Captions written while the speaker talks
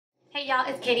Hey y'all,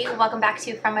 it's Katie. Welcome back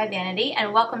to From My Vanity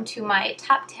and welcome to my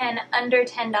top 10 under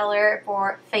 $10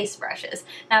 for face brushes.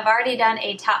 Now I've already done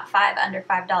a top 5 under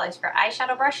 $5 for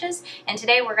eyeshadow brushes, and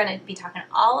today we're going to be talking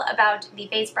all about the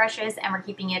face brushes and we're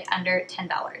keeping it under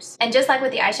 $10. And just like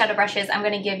with the eyeshadow brushes, I'm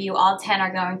going to give you all 10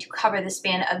 are going to cover the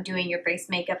span of doing your face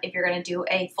makeup if you're going to do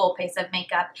a full face of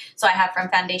makeup. So I have from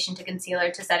foundation to concealer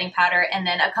to setting powder, and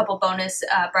then a couple bonus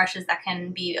brushes that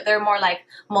can be, they're more like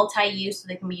multi-use, so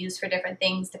they can be used for different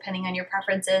things depending on your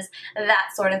preferences, that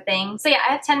sort of thing. So yeah,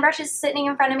 I have 10 brushes sitting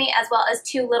in front of me, as well as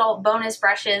 2 little bonus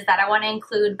brushes that I want to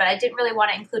include, but I didn't really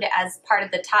want to include it as part of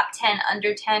the top 10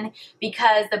 under 10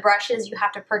 because the brushes you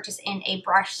have to purchase in a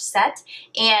brush set,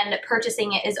 and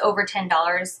purchasing it is over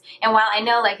 $10. And while I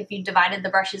know, like, if you divided the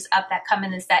brushes up that come in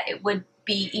the set, it would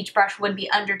be, each brush would be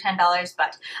under $10,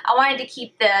 but I wanted to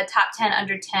keep the top 10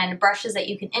 under 10 brushes that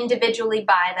you can individually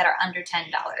buy that are under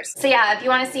 $10. So yeah, if you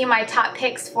want to see my top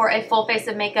picks for a full face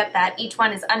of makeup that each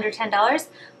one is under $10,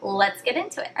 let's get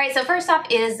into it. Alright, so first off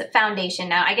is foundation.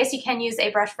 Now, I guess you can use a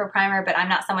brush for primer, but I'm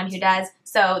not someone who does,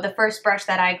 so the first brush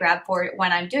that I grab for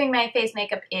when I'm doing my face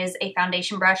makeup is a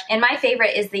foundation brush, and my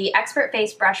favorite is the Expert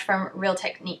Face brush from Real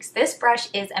Techniques. This brush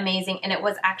is amazing, and it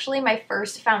was actually my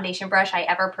first foundation brush I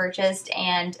ever purchased,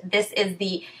 and this is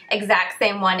the exact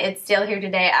same one. It's still here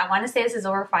today. I want to say this is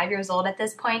over 5 years old at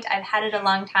this point. I've had it a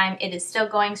long time. It is still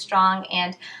going strong,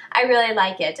 and I really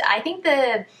like it. I think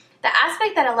the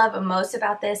aspect that I love most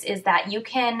about this is that you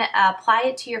can apply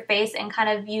it to your face and kind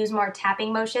of use more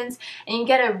tapping motions, and you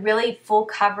get a really full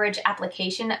coverage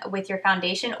application with your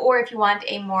foundation. Or if you want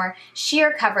a more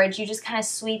sheer coverage, you just kind of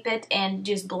sweep it and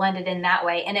just blend it in that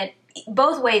way, and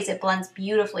both ways it blends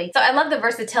beautifully. So I love the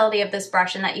versatility of this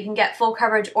brush in that you can get full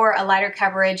coverage or a lighter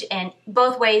coverage, and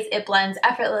both ways it blends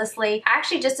effortlessly. I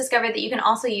actually just discovered that you can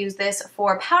also use this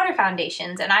for powder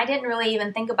foundations, and I didn't really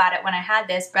even think about it when I had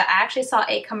this, but I actually saw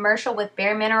a commercial with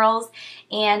Bare Minerals,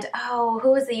 and oh,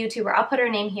 who is the YouTuber? I'll put her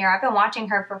name here. I've been watching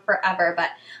her for forever, but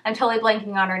I'm totally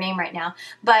blanking on her name right now.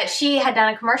 But she had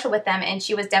done a commercial with them, and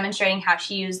she was demonstrating how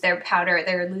she used their powder,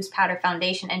 their loose powder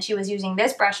foundation, and she was using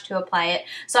this brush to apply it.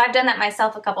 So I've done that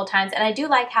myself a couple times, and I do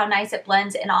like how nice it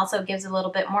blends and also gives a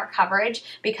little bit more coverage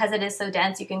because it is so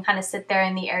dense. You can kind of sit there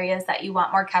in the areas that you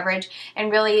want more coverage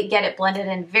and really get it blended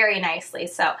in very nicely.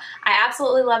 So I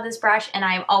absolutely love this brush, and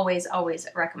I'm always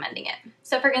recommending it.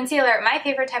 So for concealer, my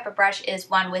favorite type of brush is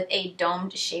one with a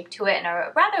domed shape to it and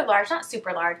a rather large, not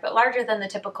super large, but larger than the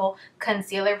typical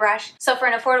concealer brush. So for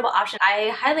an affordable option,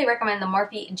 I highly recommend the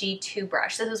Morphe G2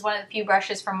 brush. This is one of the few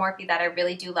brushes from Morphe that I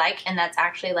really do like, and that's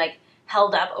actually like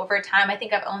held up over time. I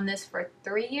think I've owned this for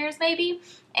 3 years maybe,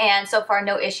 and so far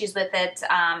no issues with it.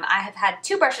 I have had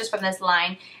 2 brushes from this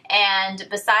line, and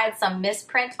besides some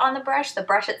misprint on the brush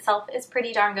itself is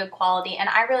pretty darn good quality, and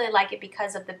I really like it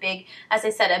because of the big, as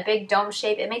I said, a big dome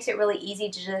shape. It makes it really easy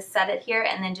to just set it here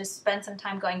and then just spend some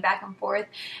time going back and forth,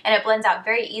 and it blends out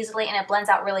very easily, and it blends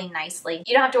out really nicely.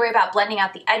 You don't have to worry about blending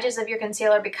out the edges of your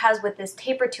concealer because with this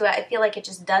taper to it, I feel like it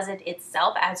just does it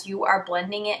itself as you are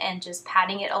blending it and just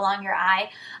patting it along your eye.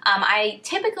 I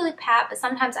typically pat, but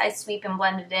sometimes I sweep and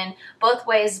blend it in. Both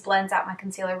ways blends out my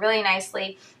concealer really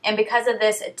nicely, and because of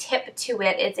this tip to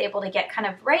it, it's able to get kind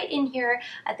of right in here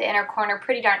at the inner corner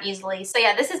pretty darn easily. So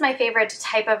yeah, this is my favorite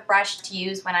type of brush to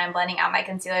use when I'm blending out my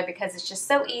concealer because it's just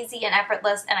so easy and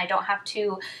effortless, and I don't have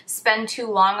to spend too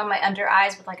long on my under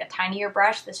eyes with like a tinier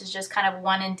brush. This is just kind of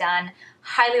one and done.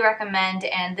 Highly recommend,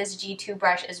 and this G2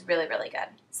 brush is really good.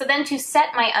 So then to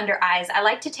set my under eyes, I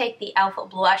like to take the e.l.f.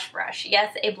 blush brush.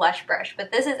 Yes, a blush brush,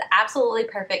 but this is absolutely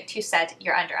perfect to set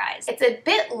your under eyes. It's a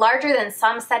bit larger than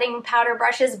some setting powder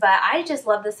brushes, but I just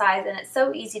love the size, and it's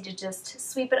so easy to just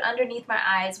sweep it underneath my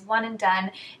eyes, one and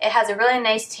done. It has a really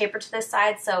nice taper to the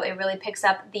side, so it really picks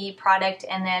up the product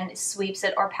and then sweeps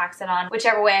it or packs it on,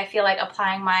 whichever way I feel like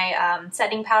applying my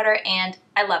setting powder, and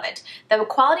I love it. The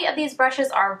quality of these brushes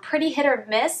are pretty hit or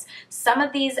miss. Some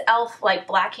of these e.l.f. like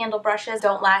black handle brushes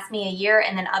don't last me a year,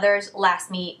 and then others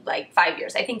last me like 5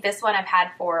 years. I think this one I've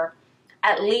had for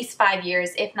at least 5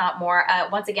 years, if not more.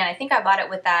 Once again, I think I bought it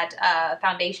with that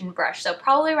foundation brush, so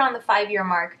probably around the 5-year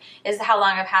mark is how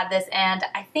long I've had this, and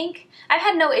I think I've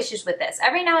had no issues with this.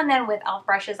 Every now and then with e.l.f.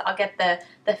 brushes, I'll get the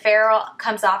ferrule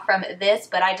comes off from this,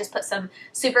 but I just put some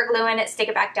super glue in it, stick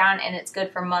it back down, and it's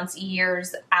good for months,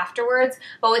 years afterwards.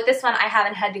 But with this one, I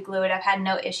haven't had to glue it. I've had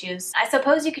no issues. I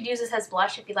suppose you could use this as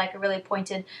blush if you like a really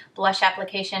pointed blush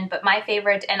application, but my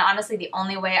favorite, and honestly the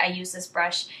only way I use this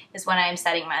brush, is when I am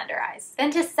setting my under eyes.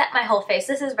 Then to set my whole face,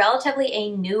 this is relatively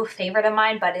a new favorite of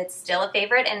mine, but it's still a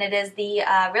favorite, and it is the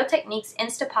Real Techniques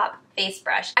InstaPop face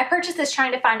brush. I purchased this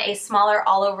trying to find a smaller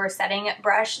all-over setting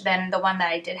brush than the one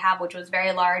that I did have, which was very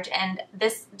very large, and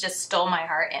this just stole my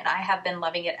heart, and I have been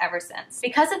loving it ever since.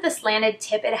 Because of the slanted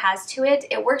tip it has to it,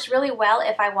 it works really well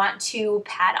if I want to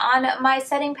pat on my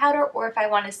setting powder or if I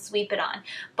want to sweep it on.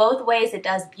 Both ways it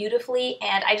does beautifully,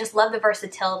 and I just love the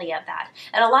versatility of that.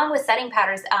 And along with setting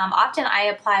powders, often I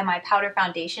apply my powder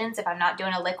foundations if I'm not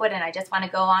doing a liquid and I just want to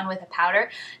go on with a powder.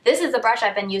 This is a brush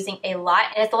I've been using a lot,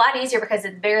 and it's a lot easier because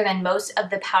it's bigger than most of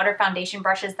the powder foundation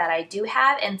brushes that I do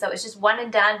have, and so it's just one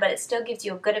and done, but it still gives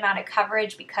you a good amount of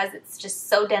coverage because it's just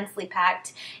so densely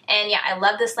packed. And yeah, I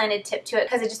love the slanted tip to it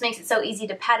because it just makes it so easy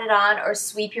to pat it on or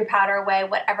sweep your powder away,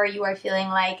 whatever you are feeling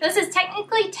like. This is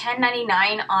technically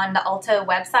 $10.99 on the Ulta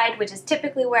website, which is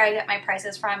typically where I get my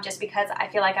prices from just because I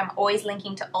feel like I'm always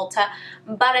linking to Ulta,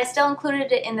 but I still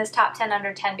included it in this top 10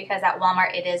 under 10 because at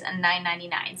Walmart it is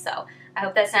 $9.99. So I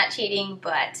hope that's not cheating,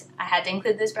 but I had to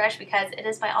include this brush because it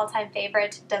is my all-time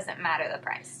favorite. Doesn't matter the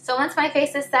price. So once my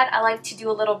face is set, I like to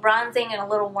do a little bronzing and a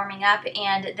little warming up,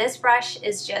 and this brush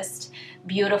is just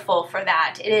beautiful for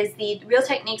that. It is the Real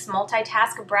Techniques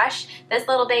multitask brush, this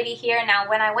little baby here. Now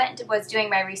when I was doing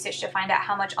my research to find out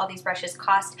how much all these brushes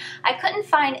cost, I couldn't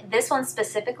find this one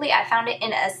specifically. I found it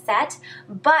in a set,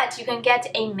 but you can get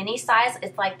a mini size.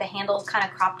 It's like the handle's kind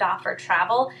of cropped off for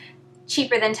travel.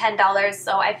 Cheaper than $10,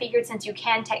 so I figured since you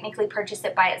can technically purchase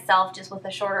it by itself just with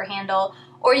a shorter handle,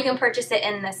 or you can purchase it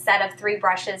in the set of 3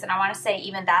 brushes, and I want to say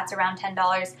even that's around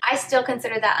 $10. I still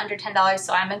consider that under $10,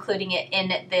 so I'm including it in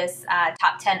this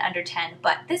top 10 under 10.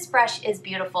 But this brush is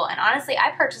beautiful, and honestly, I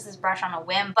purchased this brush on a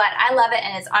whim, but I love it,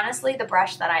 and it's honestly the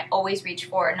brush that I always reach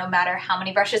for, no matter how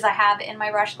many brushes I have in my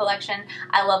brush collection.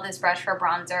 I love this brush for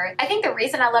bronzer. I think the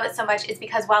reason I love it so much is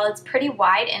because while it's pretty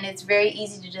wide and it's very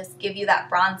easy to just give you that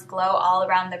bronze glow all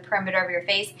around the perimeter of your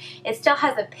face, it still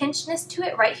has a pinchedness to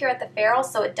it right here at the ferrule,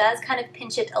 so it does kind of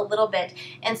pinch it a little bit.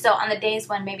 And so on the days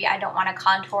when maybe I don't want to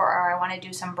contour or I want to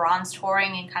do some bronze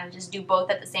touring and kind of just do both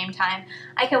at the same time,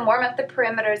 I can warm up the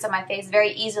perimeters of my face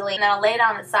very easily, and then I'll lay it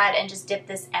on the side and just dip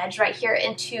this edge right here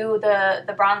into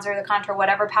the bronzer, the contour,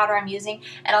 whatever powder I'm using,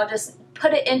 and I'll just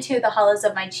put it into the hollows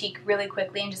of my cheek really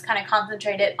quickly and just kind of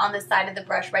concentrate it on the side of the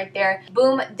brush right there.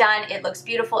 Boom, done. It looks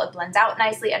beautiful. It blends out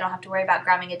nicely. I don't have to worry about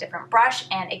grabbing a different brush,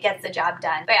 and it gets the job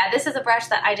done. But yeah, this is a brush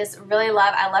that I just really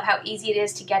love. I love how easy it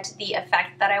is to get the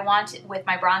effect that I want with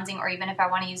my bronzing, or even if I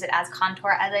want to use it as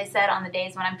contour, as I said, on the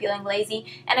days when I'm feeling lazy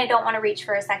and I don't want to reach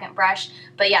for a second brush.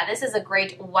 But yeah, this is a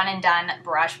great one and done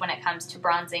brush when it comes to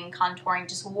bronzing, contouring,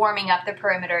 just warming up the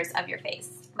perimeters of your face.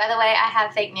 By the way, I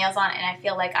have fake nails on and I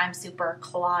feel like I'm super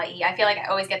clawy. I feel like I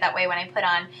always get that way when I put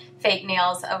on fake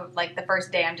nails. Like the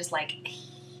first day I'm just like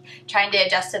trying to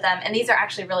adjust to them, and these are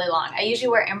actually really long. I usually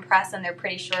wear Impress and they're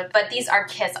pretty short, but these are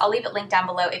Kiss. I'll leave it linked down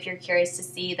below if you're curious to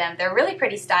see them. They're really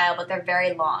pretty style, but they're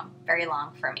very long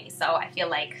for me, so I feel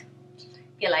like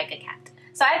a cat.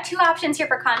 So I have 2 options here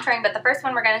for contouring, but the first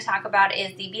one we're going to talk about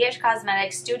is the BH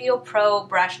Cosmetics Studio Pro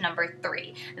brush number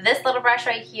 3. This little brush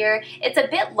right here, it's a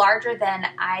bit larger than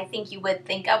I think you would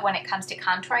think of when it comes to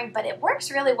contouring, but it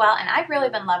works really well, and I've really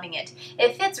been loving it.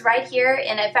 It fits right here,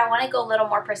 and if I want to go a little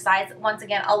more precise, once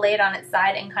again, I'll lay it on its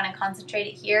side and kind of concentrate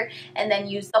it here, and then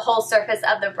use the whole surface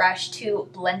of the brush to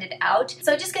blend it out.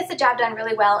 So it just gets the job done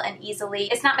really well and easily.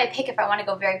 It's not my pick if I want to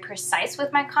go very precise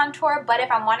with my contour, but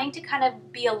if I'm wanting to kind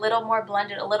of be a little more blended,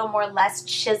 a little more less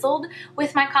chiseled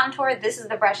with my contour, this is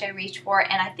the brush I reach for,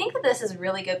 and I think that this is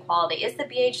really good quality. It's the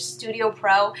BH Studio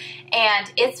Pro,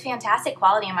 and it's fantastic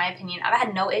quality in my opinion. I've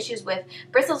had no issues with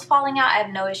bristles falling out. I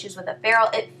have no issues with the ferrule.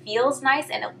 It feels nice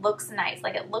and it looks nice.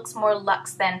 Like, it looks more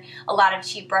luxe than a lot of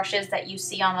cheap brushes that you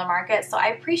see on the market, so I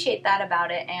appreciate that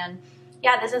about it. And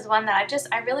yeah, this is one that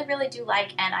I really, really do like,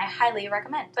 and I highly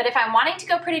recommend. But if I'm wanting to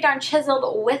go pretty darn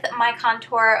chiseled with my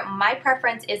contour, my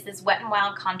preference is this Wet n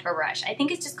Wild contour brush. I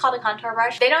think it's just called a contour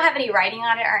brush. They don't have any writing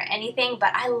on it or anything, but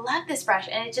I love this brush,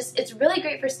 and it's really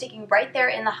great for sticking right there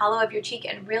in the hollow of your cheek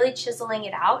and really chiseling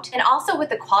it out. And also with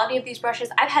the quality of these brushes,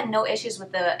 I've had no issues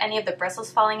with any of the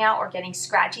bristles falling out or getting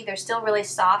scratchy. They're still really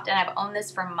soft, and I've owned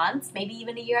this for months, maybe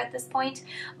even a year at this point.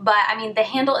 But I mean, the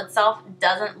handle itself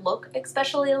doesn't look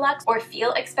especially luxe or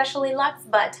feel especially luxe,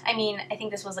 but I mean, I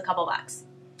think this was a couple bucks.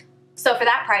 So for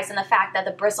that price and the fact that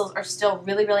the bristles are still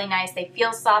really, really nice, they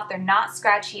feel soft, they're not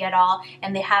scratchy at all,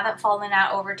 and they haven't fallen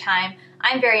out over time,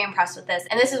 I'm very impressed with this.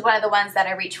 And this is one of the ones that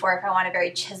I reach for if I want a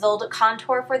very chiseled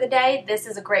contour for the day. This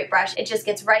is a great brush. It just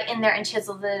gets right in there and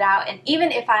chisels it out. And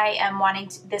even if I am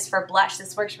wanting this for blush,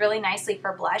 this works really nicely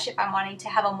for blush. If I'm wanting to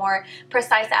have a more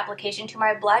precise application to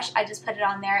my blush, I just put it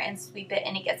on there and sweep it,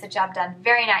 and it gets the job done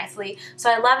very nicely. So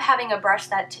I love having a brush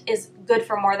that is good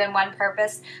for more than one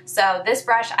purpose. So this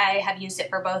brush, I have used it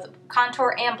for both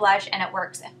contour and blush, and it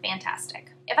works fantastic.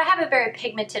 If I have a very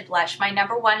pigmented blush, my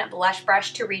number one blush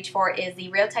brush to reach for is the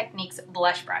Real Techniques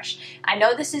blush brush. I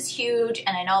know this is huge,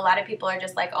 and I know a lot of people are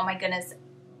just like, oh my goodness,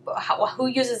 who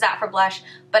uses that for blush?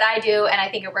 But I do, and I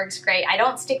think it works great. I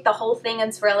don't stick the whole thing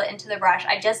and swirl it into the brush.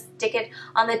 I just stick it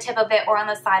on the tip of it or on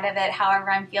the side of it, however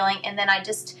I'm feeling, and then I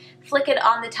just flick it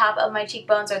on the top of my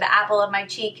cheekbones or the apple of my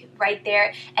cheek right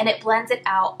there, and it blends it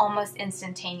out almost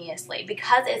instantaneously.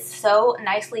 Because it's so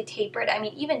nicely tapered, I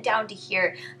mean, even down to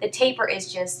here, the taper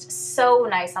is just so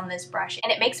nice on this brush,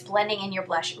 and it makes blending in your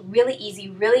blush really easy,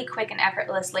 really quick and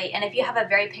effortlessly. And if you have a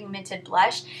very pigmented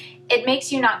blush, it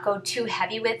makes you not go too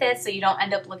heavy with it so you don't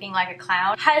end up looking like a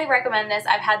clown. Highly recommend this.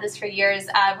 I've had this for years.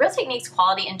 Real Techniques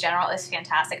quality in general is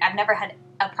fantastic. I've never had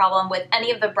a problem with any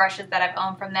of the brushes that I've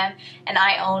owned from them, and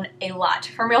I own a lot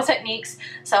from Real Techniques,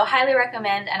 so highly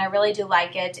recommend, and I really do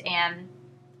like it. And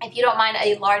if you don't mind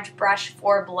a large brush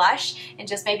for blush and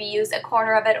just maybe use a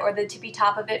corner of it or the tippy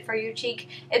top of it for your cheek,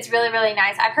 it's really, really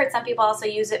nice. I've heard some people also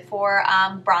use it for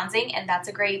bronzing, and that's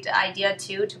a great idea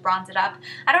too, to bronze it up.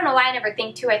 I don't know why I never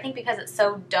think to. I think because it's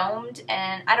so domed,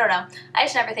 and I don't know. I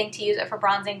just never think to use it for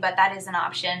bronzing, but that is an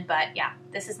option. But yeah,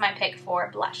 this is my pick for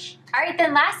blush. Alright,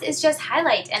 then last is just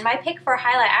highlight, and my pick for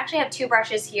highlight, I actually have two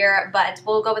brushes here, but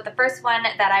we'll go with the first one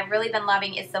that I've really been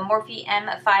loving. Is the Morphe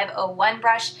M501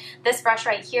 brush. This brush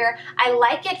right here, I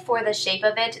like it for the shape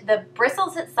of it. The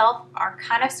bristles itself are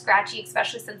kind of scratchy,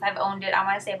 especially since I've owned it. I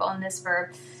want to say I've owned this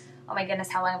for, oh my goodness,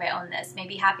 how long have I owned this?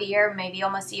 Maybe half a year, maybe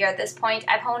almost a year at this point.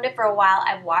 I've owned it for a while.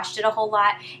 I've washed it a whole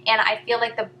lot, and I feel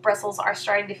like the bristles are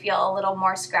starting to feel a little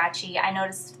more scratchy. I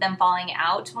noticed them falling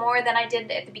out more than I did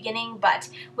at the beginning, but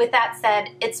with that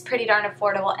said, it's pretty darn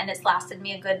affordable, and it's lasted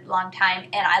me a good long time,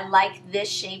 and I like this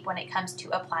shape when it comes to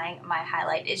applying my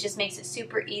highlight. It just makes it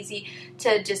super easy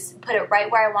to just put it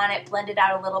right where I want it, blend it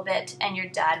out a little bit, and you're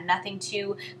done. Nothing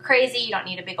too crazy. You don't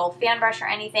need a big old fan brush or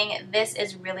anything. This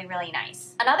is really, really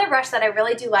nice. Another brush that I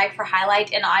really do like for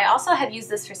highlight, and I also have used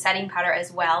this for setting powder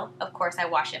as well. Of course, I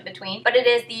wash it in between, but it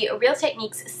is the Real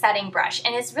Techniques setting brush,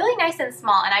 and it's really nice and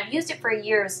small, and I've used it for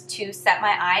years to set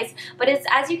my eyes, but it's,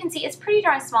 as you can see, it's pretty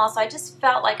darn small, so I just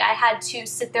felt like I had to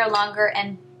sit there longer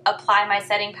and apply my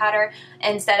setting powder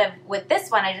instead of with this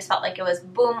one. I just felt like it was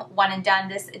boom, one and done.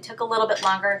 This, it took a little bit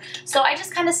longer, so I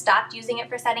just kind of stopped using it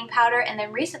for setting powder, and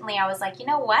then recently I was like, you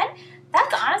know what?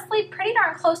 That's honestly pretty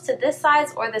darn close to this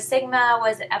size, or the Sigma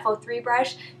was an F03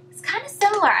 brush. It's kind of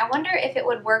similar. I wonder if it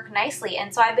would work nicely,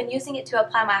 and so I've been using it to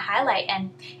apply my highlight,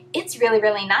 and it's really,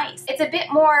 really nice. It's a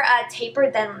bit more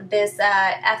tapered than this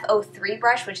F03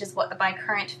 brush, which is what my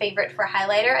current favorite for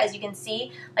highlighter. As you can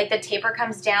see, like the taper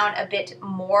comes down a bit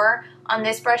more on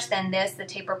this brush than this. The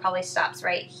taper probably stops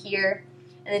right here,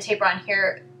 and the taper on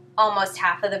here almost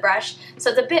half of the brush, so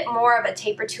it's a bit more of a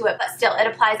taper to it, but still it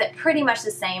applies it pretty much the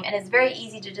same, and it's very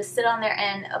easy to just sit on there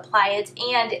and apply it.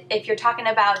 And if you're talking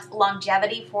about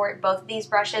longevity for both of these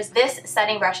brushes, this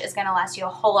setting brush is going to last you a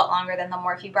whole lot longer than the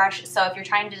Morphe brush. So if you're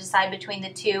trying to decide between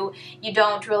the two, you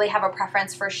don't really have a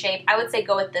preference for shape, I would say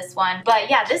go with this one. But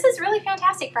yeah, this is really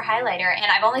fantastic for highlighter, and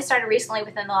I've only started recently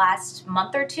within the last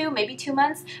month or two, maybe 2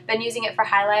 months, been using it for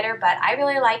highlighter, but I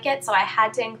really like it, so I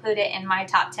had to include it in my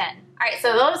top 10. Alright,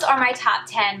 so those are my top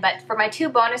 10, but for my two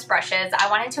bonus brushes, I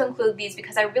wanted to include these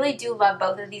because I really do love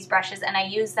both of these brushes and I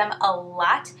use them a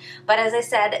lot. But as I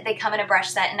said, they come in a brush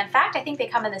set, and in fact, I think they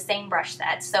come in the same brush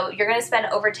set. So you're going to spend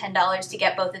over $10 to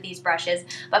get both of these brushes.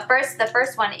 But first, the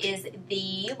first one is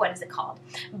the, what is it called?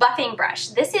 Buffing brush.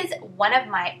 This is one of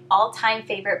my all-time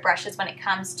favorite brushes when it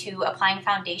comes to applying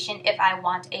foundation if I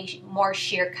want a more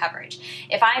sheer coverage.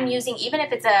 If I'm using, even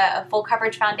if it's a full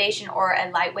coverage foundation or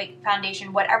a lightweight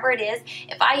foundation, whatever it is,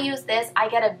 if I use this, I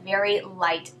get a very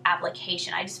light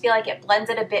application. I just feel like it blends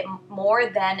it a bit more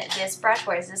than this brush,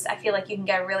 whereas this, I feel like you can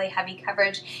get a really heavy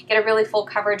coverage, get a really full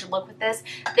coverage look with this.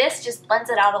 This just blends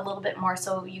it out a little bit more,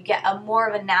 so you get a more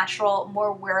of a natural,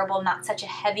 more wearable, not such a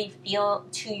heavy feel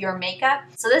to your makeup.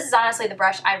 So this is honestly the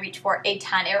brush I reach for a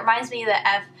ton. It reminds me of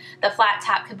the flat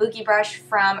top kabuki brush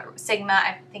from Sigma,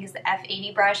 I think it's the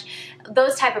F80 brush.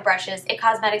 Those type of brushes. It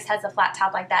Cosmetics has a flat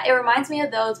top like that. It reminds me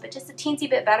of those, but just a teensy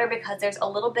bit better because there's a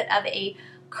little bit of a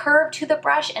curve to the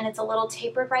brush and it's a little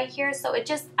tapered right here. So it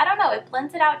just, I don't know, it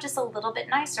blends it out just a little bit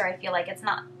nicer. I feel like it's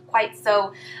not quite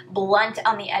so blunt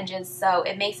on the edges, so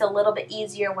it makes it a little bit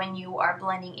easier when you are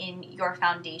blending in your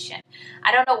foundation.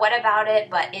 I don't know what about it,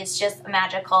 but it's just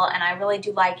magical and I really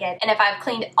do like it. And if I've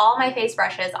cleaned all my face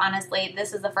brushes, honestly,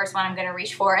 this is the first one I'm going to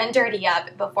reach for and dirty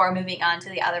up before moving on to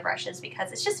the other brushes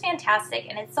because it's just fantastic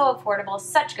and it's so affordable,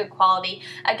 such good quality.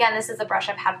 Again, this is a brush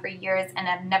I've had for years and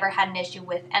I've never had an issue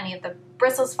with any of the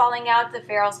bristles falling out, the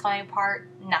ferrules coming apart,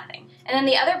 nothing. And then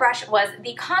the other brush was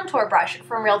the contour brush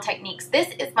from Real Techniques. This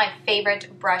is my favorite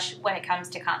brush when it comes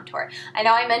to contour. I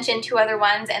know I mentioned 2 other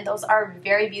ones and those are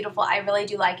very beautiful. I really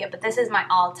do like it, but this is my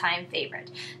all-time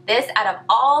favorite. This, out of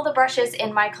all the brushes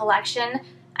in my collection,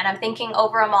 and I'm thinking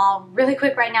over them all really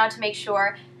quick right now to make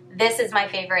sure, this is my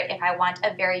favorite if I want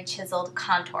a very chiseled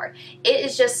contour. It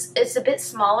is just, it's a bit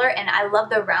smaller and I love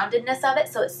the roundedness of it,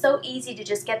 so it's so easy to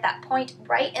just get that point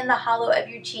right in the hollow of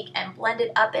your cheek and blend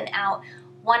it up and out.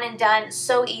 One and done,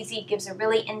 so easy, gives a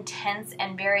really intense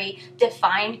and very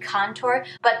defined contour,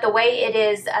 but the way it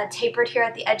is tapered here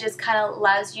at the edges kind of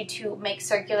allows you to make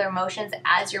circular motions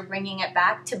as you're bringing it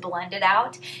back to blend it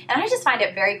out, and I just find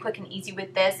it very quick and easy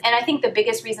with this. And I think the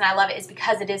biggest reason I love it is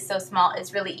because it is so small.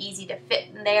 It's really easy to fit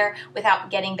in there without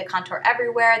getting the contour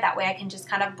everywhere. That way I can just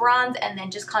kind of bronze and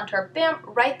then just contour, bam,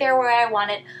 right there where I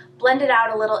want it, blend it out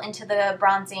a little into the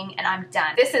bronzing, and I'm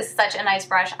done. This is such a nice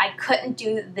brush. I couldn't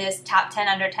do this top 10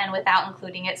 under 10 without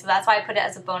including it, so that's why I put it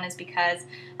as a bonus, because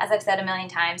as I've said a million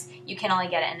times, you can only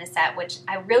get it in a set, which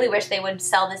I really wish they would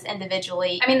sell this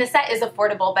individually. I mean, the set is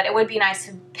affordable, but it would be nice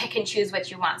to pick and choose what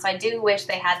you want. So I do wish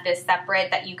they had this separate,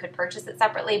 that you could purchase it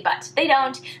separately, but they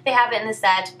don't. They have it in the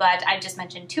set, but I just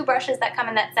mentioned 2 brushes that come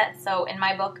in that set, so in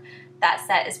my book, that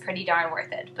set is pretty darn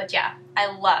worth it. But yeah,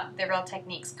 I love the Real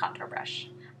Techniques contour brush.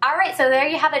 Alright, so there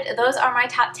you have it. Those are my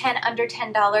top 10 under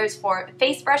 $10 for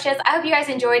face brushes. I hope you guys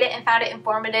enjoyed it and found it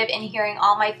informative in hearing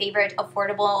all my favorite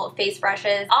affordable face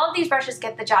brushes. All of these brushes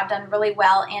get the job done really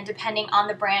well, and depending on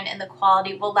the brand and the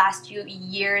quality will last you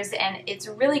years, and it's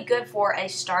really good for a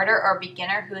starter or a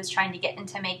beginner who is trying to get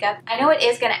into makeup. I know it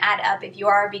is going to add up if you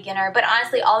are a beginner, but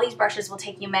honestly all these brushes will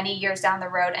take you many years down the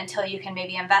road until you can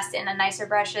maybe invest in a nicer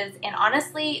brushes. And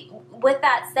honestly, with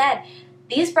that said,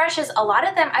 these brushes, a lot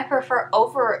of them I prefer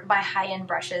over my high-end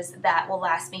brushes that will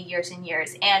last me years and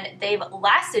years, and they've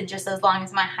lasted just as long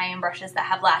as my high-end brushes that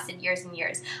have lasted years and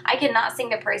years. I cannot sing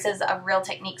the praises of Real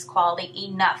Techniques quality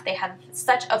enough. They have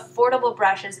such affordable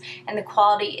brushes, and the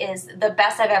quality is the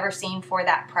best I've ever seen for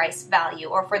that price value,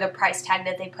 or for the price tag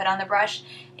that they put on the brush.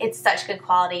 It's such good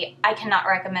quality. I cannot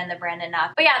recommend the brand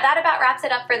enough. But yeah, that about wraps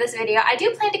it up for this video. I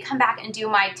do plan to come back and do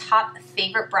my top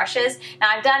favorite brushes. Now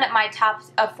I've done my top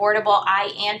affordable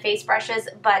eye and face brushes,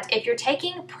 but if you're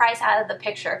taking price out of the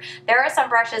picture, there are some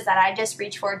brushes that I just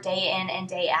reach for day in and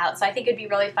day out. So I think it'd be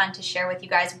really fun to share with you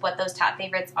guys what those top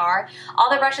favorites are. All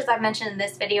the brushes I've mentioned in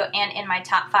this video and in my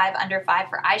top 5 under 5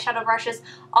 for eyeshadow brushes,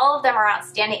 all of them are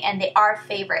outstanding and they are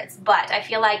favorites, but I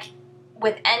feel like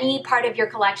with any part of your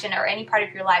collection or any part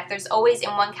of your life, there's always in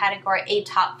one category a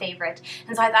top favorite.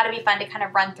 And so I thought it'd be fun to kind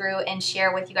of run through and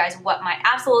share with you guys what my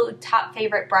absolute top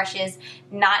favorite brush is,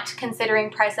 not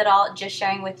considering price at all, just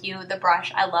sharing with you the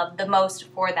brush I love the most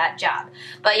for that job.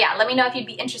 But yeah, let me know if you'd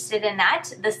be interested in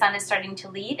that. The sun is starting to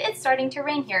leave. It's starting to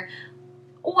rain here.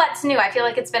 What's new? I feel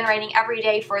like it's been raining every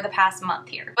day for the past month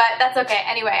here. But that's okay.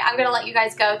 Anyway, I'm going to let you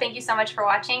guys go. Thank you so much for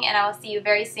watching, and I will see you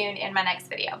very soon in my next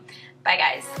video. Bye,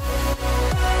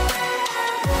 guys.